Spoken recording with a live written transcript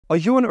Are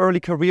you an early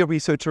career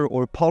researcher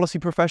or policy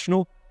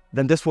professional?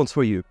 Then this one's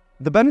for you.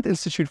 The Bennett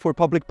Institute for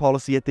Public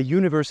Policy at the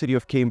University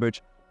of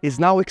Cambridge is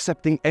now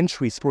accepting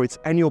entries for its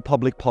annual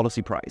Public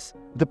Policy Prize.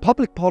 The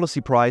Public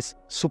Policy Prize,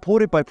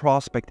 supported by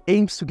Prospect,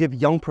 aims to give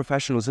young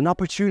professionals an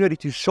opportunity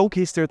to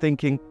showcase their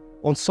thinking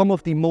on some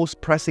of the most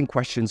pressing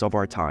questions of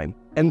our time.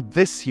 And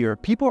this year,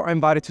 people are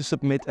invited to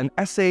submit an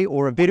essay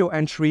or a video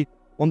entry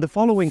on the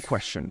following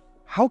question: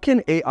 how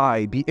can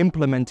AI be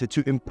implemented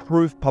to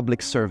improve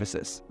public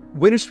services?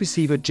 Winners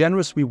receive a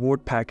generous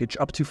reward package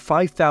up to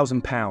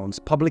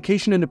 £5,000,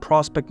 publication in the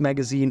Prospect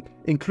magazine,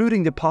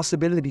 including the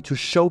possibility to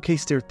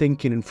showcase their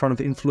thinking in front of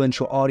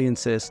influential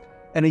audiences,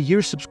 and a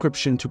year's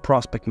subscription to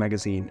Prospect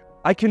magazine.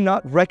 I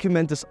cannot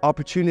recommend this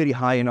opportunity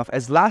high enough.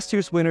 As last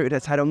year's winner, it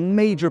has had a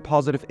major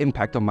positive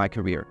impact on my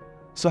career.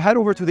 So head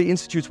over to the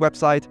Institute's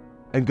website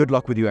and good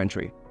luck with your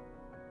entry.